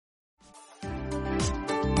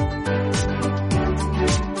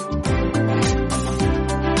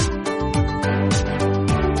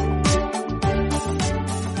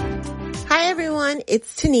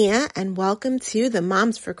it's Tania, and welcome to the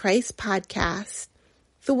Moms for Christ podcast.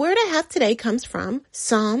 The word I have today comes from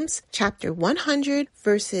Psalms chapter 100,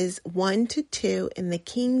 verses 1 to 2 in the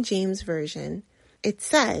King James Version. It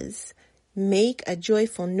says, "Make a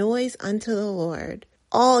joyful noise unto the Lord,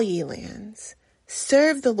 all ye lands.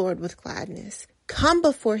 Serve the Lord with gladness. Come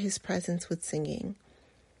before his presence with singing."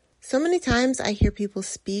 So many times I hear people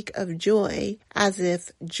speak of joy as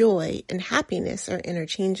if joy and happiness are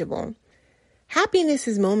interchangeable. Happiness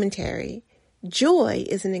is momentary. Joy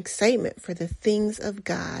is an excitement for the things of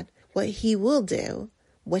God, what he will do,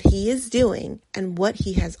 what he is doing, and what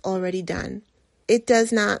he has already done. It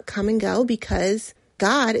does not come and go because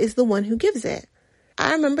God is the one who gives it.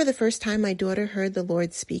 I remember the first time my daughter heard the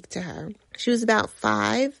Lord speak to her. She was about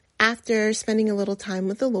 5. After spending a little time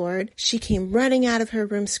with the Lord, she came running out of her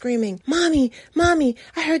room screaming, "Mommy, Mommy,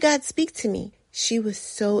 I heard God speak to me." She was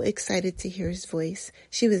so excited to hear his voice.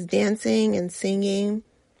 She was dancing and singing.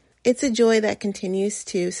 It's a joy that continues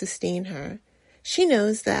to sustain her. She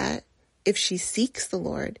knows that if she seeks the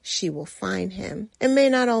Lord, she will find him. It may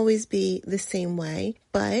not always be the same way,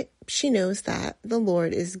 but she knows that the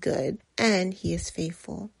Lord is good and he is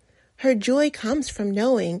faithful. Her joy comes from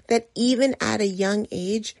knowing that even at a young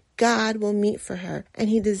age, God will meet for her, and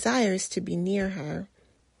he desires to be near her.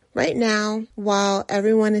 Right now, while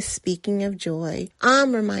everyone is speaking of joy,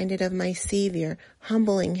 I'm reminded of my Savior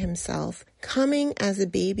humbling himself, coming as a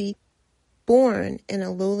baby born in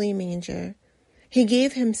a lowly manger. He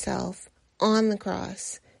gave himself on the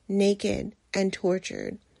cross, naked and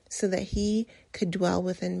tortured, so that he could dwell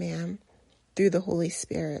within man through the Holy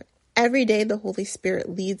Spirit. Every day, the Holy Spirit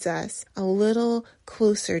leads us a little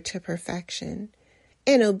closer to perfection.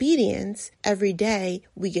 In obedience, every day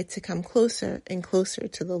we get to come closer and closer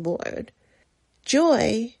to the Lord.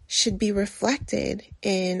 Joy should be reflected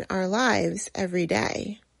in our lives every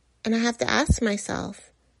day. And I have to ask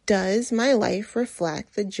myself, does my life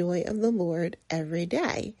reflect the joy of the Lord every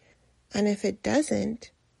day? And if it doesn't,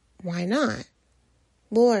 why not?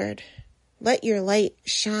 Lord, let your light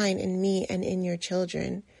shine in me and in your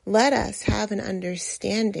children. Let us have an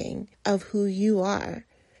understanding of who you are.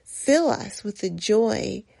 Fill us with the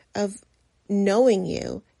joy of knowing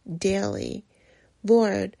you daily.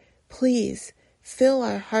 Lord, please fill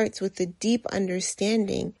our hearts with the deep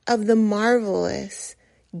understanding of the marvelous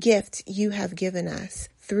gift you have given us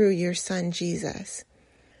through your Son, Jesus.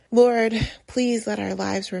 Lord, please let our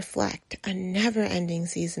lives reflect a never-ending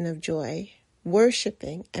season of joy,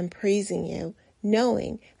 worshiping and praising you,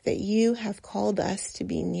 knowing that you have called us to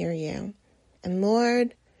be near you. And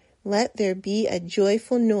Lord, let there be a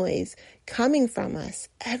joyful noise coming from us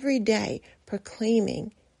every day,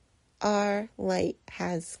 proclaiming our light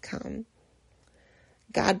has come.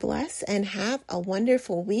 God bless and have a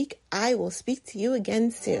wonderful week. I will speak to you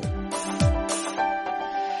again soon.